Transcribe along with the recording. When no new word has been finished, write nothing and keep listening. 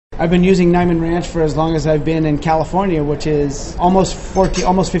I've been using Niman Ranch for as long as I've been in California, which is almost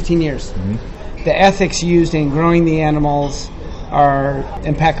 15 years. Mm-hmm. The ethics used in growing the animals are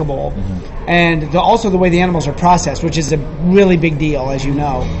impeccable. Mm-hmm. And also the way the animals are processed, which is a really big deal, as you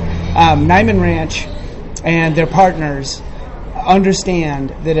know. Niman Ranch and their partners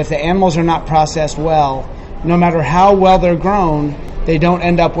understand that if the animals are not processed well, no matter how well they're grown, they don't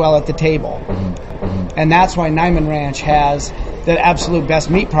end up well at the table. Mm-hmm. Mm-hmm. And that's why Niman Ranch has the absolute best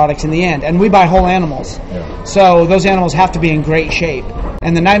meat products in the end. And we buy whole animals. Yeah. So those animals have to be in great shape.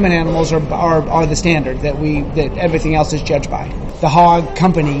 And the Niman animals are the standard that everything else is judged by. The hog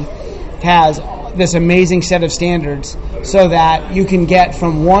company has this amazing set of standards so that you can get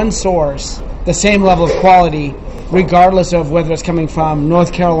from one source the same level of quality regardless of whether it's coming from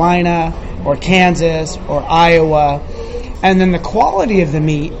North Carolina or Kansas or Iowa. And then the quality of the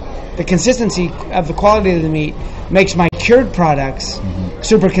meat, the consistency of the quality of the meat makes my cured products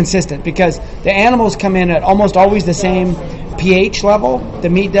super consistent because the animals come in at almost always the same pH level, the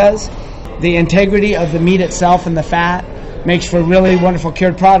meat does. The integrity of the meat itself and the fat makes for really wonderful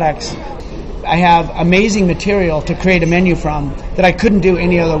cured products. I have amazing material to create a menu from that I couldn't do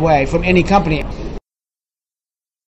any other way from any company.